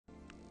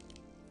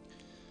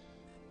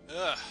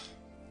Ugh.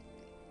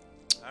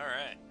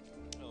 Alright.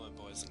 Hello,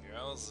 boys and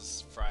girls. This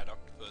is Fried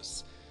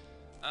Octopus.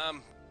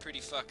 I'm pretty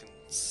fucking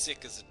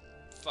sick as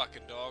a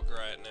fucking dog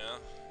right now.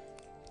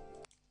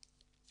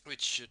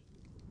 Which should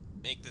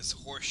make this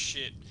horse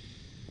shit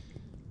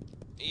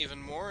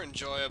even more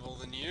enjoyable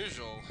than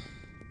usual.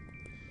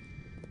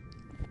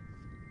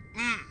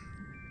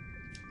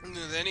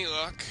 With any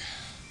luck.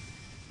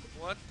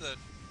 What the...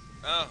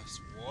 Oh,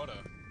 it's water.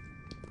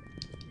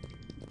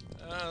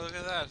 Oh, look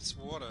at that. It's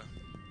water.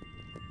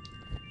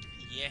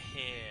 Yeah.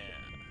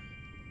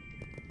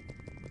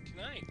 Can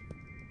I...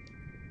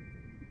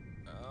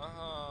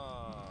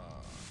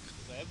 Oh,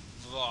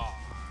 clever.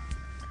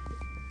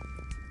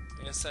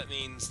 I guess that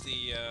means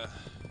the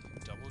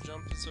double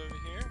jump is over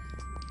here.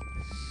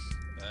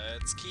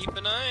 Let's keep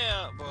an eye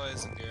out,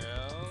 boys and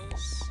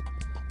girls.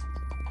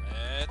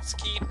 Let's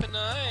keep an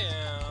eye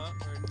out,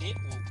 or Nit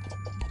will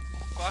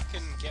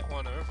fucking get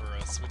one over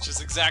us, which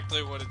is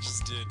exactly what it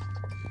just did.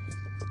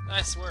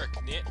 Nice work,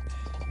 Nit.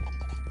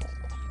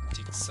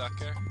 You dick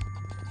sucker.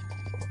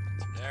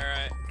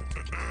 Alright.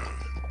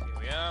 Here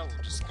we are,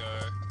 we'll just go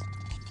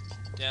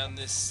down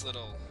this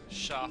little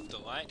shaft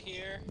of light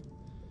here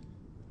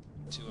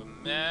to a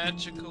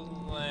magical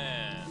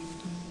land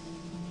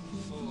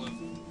full of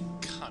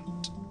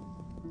cunt.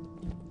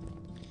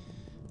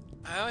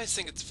 I always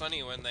think it's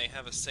funny when they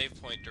have a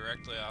save point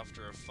directly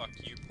after a fuck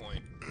you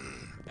point,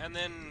 and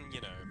then,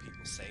 you know,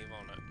 people save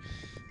on it,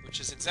 which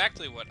is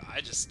exactly what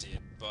I just did,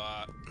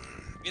 but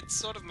it's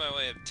sort of my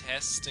way of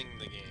testing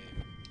the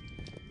game,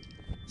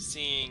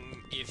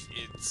 seeing if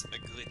it's a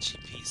glitchy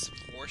piece of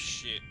horse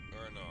shit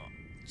or not.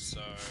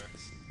 So,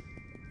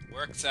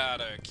 works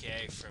out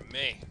okay for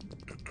me.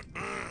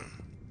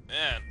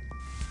 Man,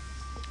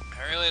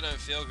 I really don't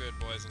feel good,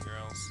 boys and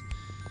girls.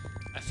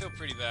 I feel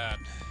pretty bad.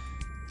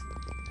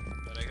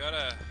 But I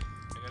gotta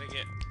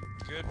get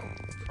good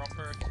and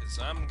proper, because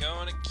I'm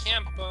going to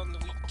camp on the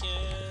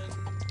weekend.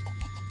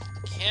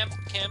 Camp.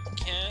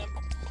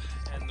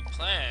 And the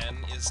plan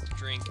is to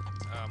drink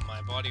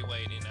my body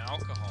weight in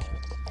alcohol.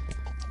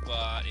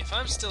 But if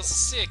I'm still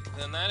sick,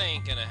 then that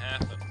ain't gonna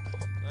happen.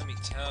 Let me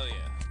tell you.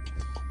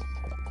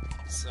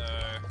 So,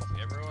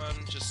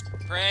 everyone just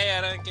pray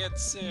I don't get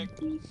sick,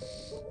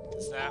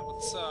 because that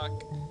would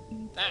suck.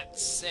 That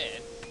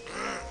said,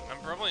 I'm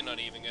probably not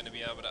even going to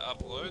be able to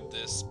upload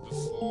this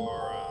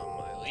before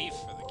I leave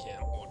for the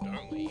camp, or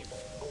don't leave.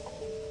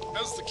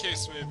 As the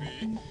case may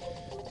be,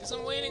 because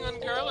I'm waiting on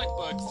Garlic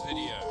Bug's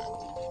video.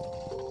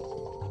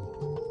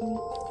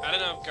 I don't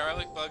know if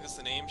Garlic Bug is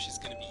the name she's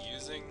going to be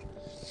using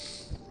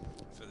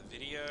for the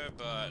video,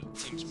 but it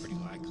seems pretty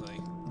likely.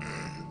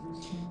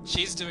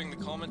 She's doing the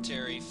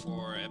commentary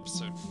for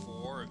episode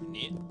 4 of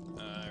Nit.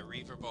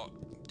 Reaverbot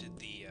did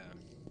the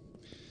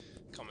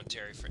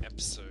commentary for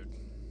episode...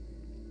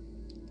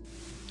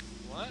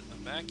 What?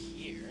 I'm back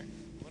here.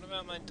 What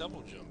about my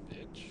double jump,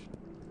 bitch?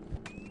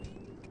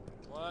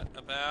 What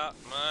about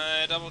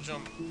my double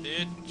jump,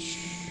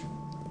 bitch?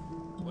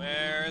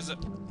 Where is it?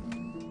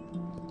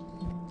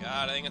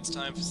 God, I think it's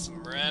time for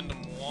some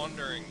random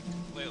wandering.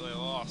 Completely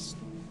lost.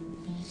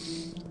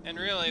 And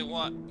really,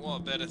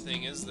 what better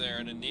thing is there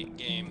in a Nit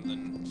game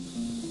than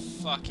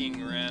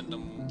fucking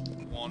random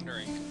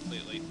wandering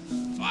completely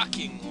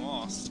fucking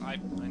lost? I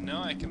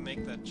know I can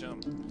make that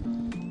jump.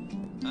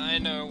 I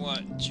know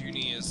what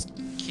Junie is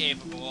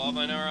capable of.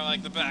 I know her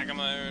like the back of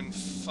my own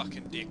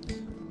fucking dick.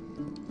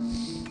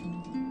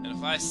 And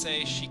if I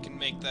say she can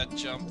make that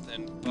jump,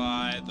 then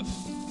by the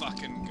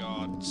fucking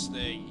gods,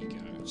 there you go.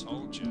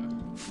 Told ya.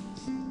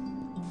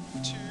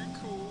 Too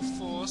cool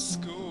for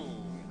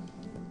school.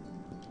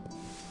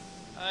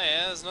 Oh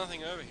yeah, there's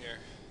nothing over here.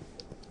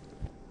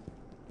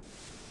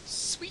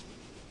 Sweet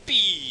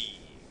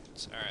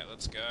beans! Alright,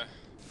 let's go.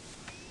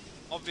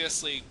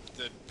 Obviously,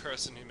 the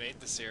person who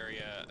made this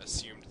area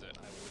assumed that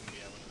I wouldn't be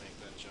able to make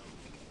that jump.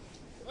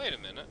 Wait a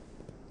minute.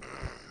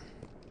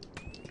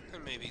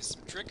 There may be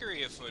some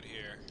trickery afoot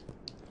here.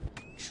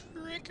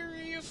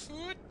 Trickery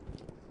afoot?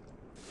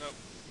 Nope.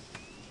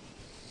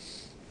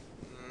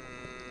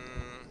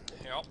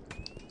 Yep.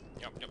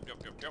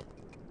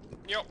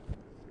 Yep.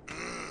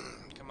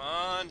 Come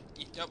on.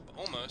 Yep,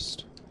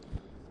 almost.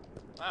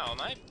 Wow,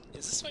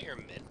 is this what you're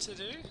meant to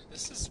do?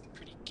 This is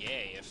pretty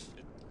gay. If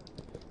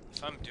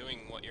I'm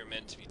doing what you're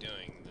meant to be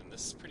doing, then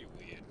this is pretty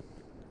weird.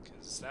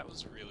 Because that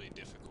was really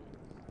difficult.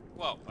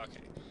 Well,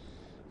 okay.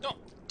 Not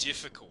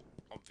difficult,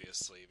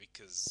 obviously,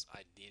 because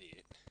I did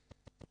it.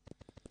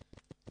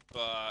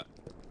 But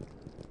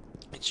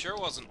it sure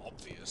wasn't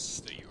obvious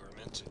that you were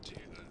meant to do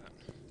that.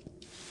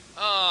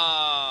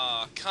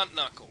 Ah, cunt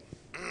knuckle.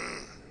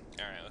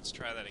 Alright, let's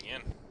try that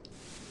again.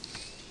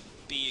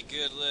 Be a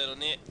good little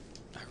Nit.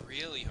 I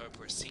really hope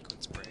we're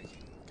sequence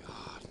breaking.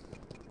 God.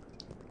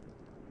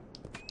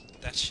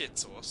 That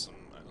shit's awesome.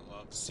 I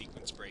love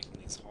sequence breaking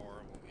these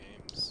horrible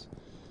games.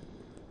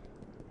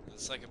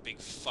 It's like a big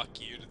fuck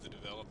you to the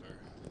developer.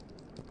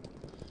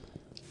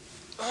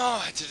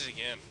 Oh, I did it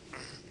again.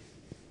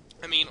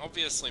 I mean,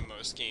 obviously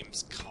most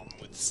games come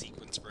with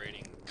sequence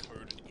breaking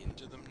coded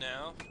into them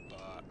now,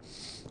 but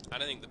I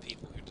don't think the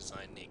people who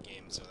design neat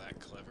games are that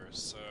clever,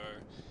 so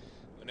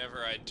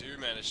whenever I do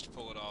manage to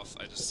pull it off,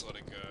 I just sort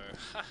of go,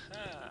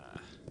 haha,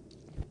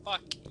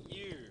 fuck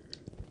you.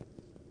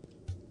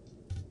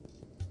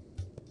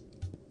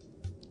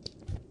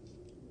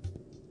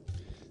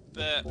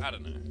 But, I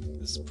don't know,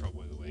 this is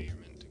probably the way you're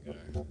meant to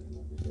go.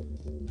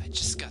 I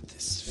just got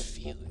this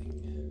feeling.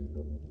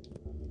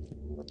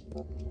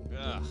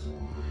 Ugh.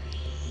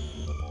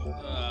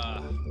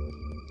 Ugh.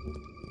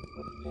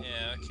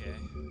 Yeah, okay.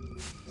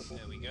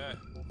 There we go.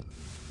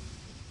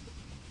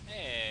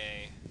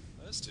 Hey,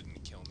 those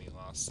didn't kill me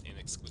last in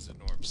Exquisite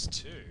Orbs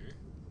 2.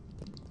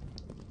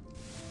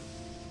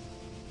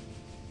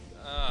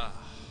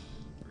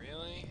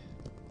 Really?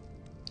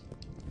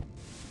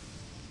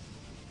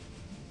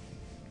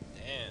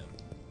 Damn.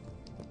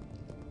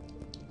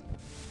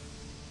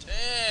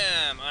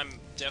 Damn! I'm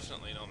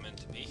definitely not meant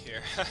to be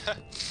here.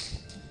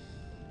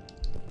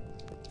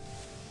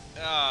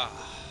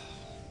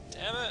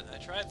 Damn it, I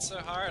tried so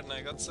hard and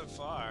I got so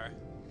far.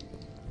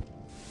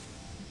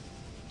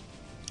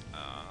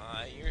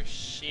 You're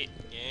shit,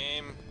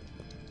 game.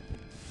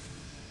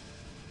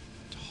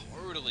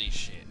 Totally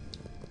shit.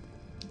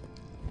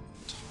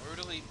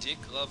 Totally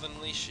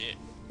dick-lovingly shit.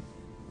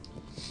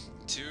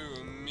 To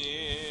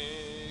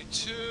me,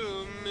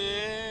 to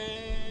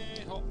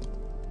me. Oh,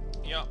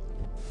 yup.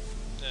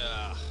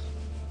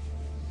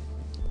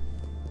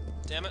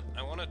 Damn it!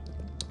 I wanna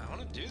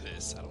do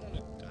this. I don't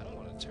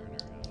wanna turn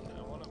around.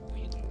 I wanna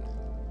win.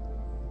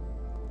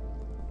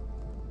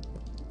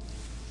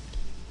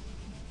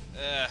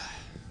 Yeah,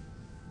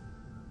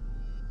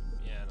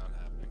 not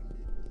happening.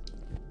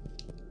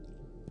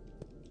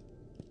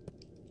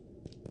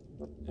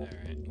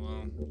 Alright,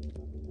 well,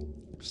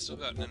 we've still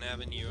got an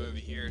avenue over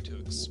here to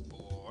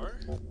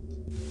explore.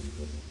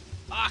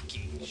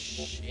 Fucking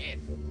shit.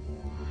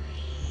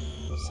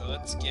 So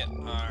let's get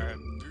our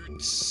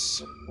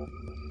boots. Our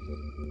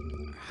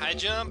high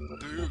jump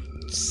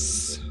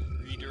boots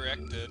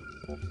redirected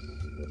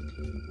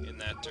in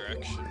that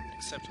direction.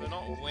 Except we're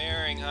not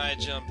wearing high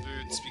jump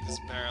boots because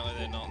apparently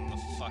they're not in the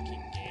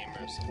fucking game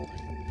or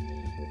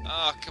something.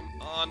 Oh, come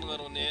on,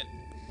 little nit.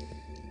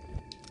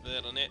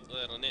 Little nit,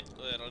 little nit,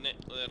 little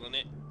nit, little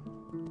nit.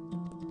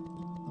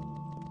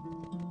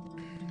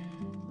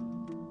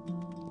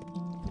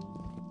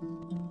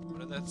 What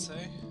did that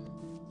say?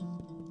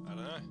 I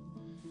don't know.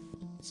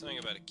 Something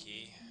about a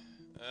key.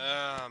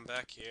 Ah, I'm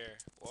back here.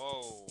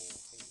 Whoa.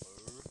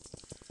 Hello.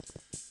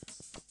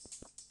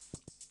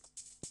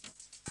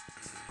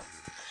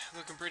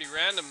 Looking pretty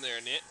random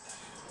there, Nit.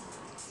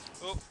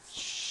 Oh,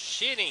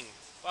 shitting.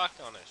 Fuck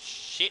on a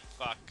shit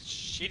fuck.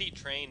 Shitty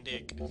train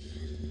dick.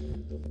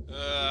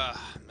 Ugh,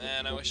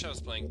 man, I wish I was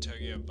playing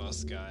Tokyo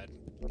Bus Guide.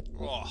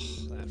 Oh,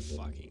 that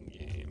fucking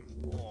game.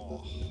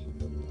 Oh,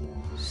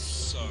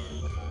 so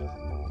good.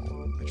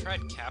 I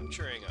tried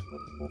capturing a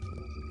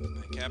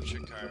capture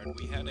card.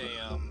 We had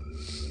a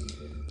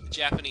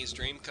Japanese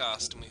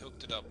Dreamcast and we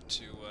hooked it up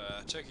to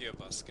Tokyo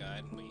Bus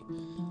Guide and we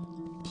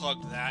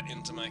plugged that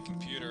into my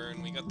computer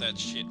and we got that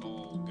shit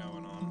all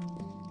going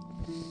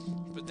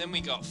on. But then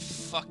we got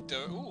fucked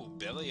over. Ooh,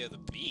 Belly of the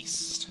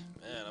Beast.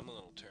 Man, I'm a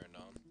little turned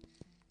on.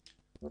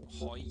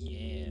 Oh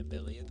yeah,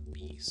 Belly of the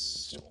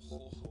Beast. Oh,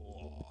 oh,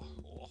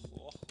 oh,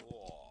 oh,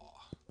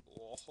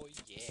 oh, oh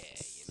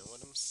yeah, you know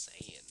what I'm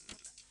saying.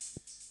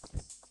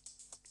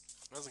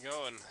 How's it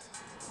going?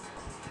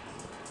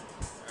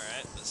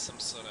 Alright, there's some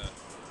sort of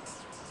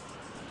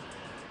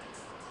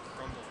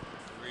crumbled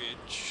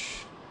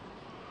bridge.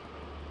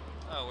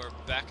 Oh, we're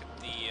back at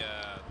the,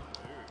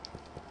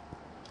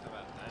 how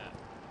about that?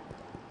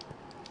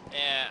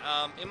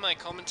 Yeah, in my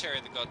commentary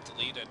that got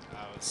deleted,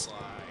 I was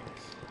like,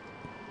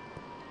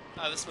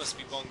 oh, this must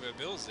be Bongo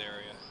Bill's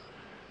area.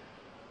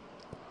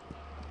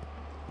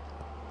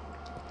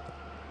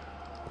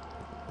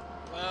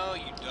 Well,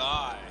 you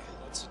die.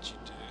 That's what you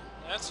do.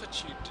 That's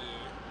what you do.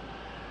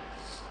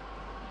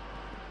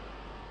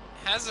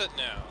 Has it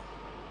now?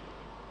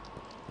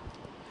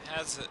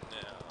 Has it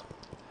now?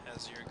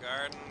 Has your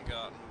garden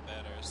gotten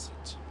better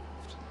since you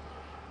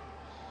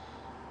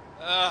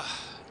moved?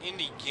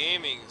 Indie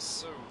gaming is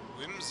so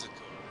whimsical.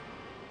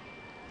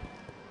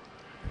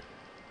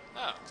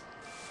 Oh.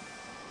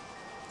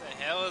 What the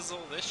hell is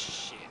all this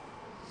shit?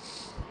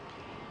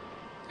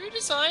 Who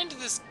designed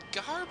this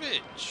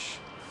garbage?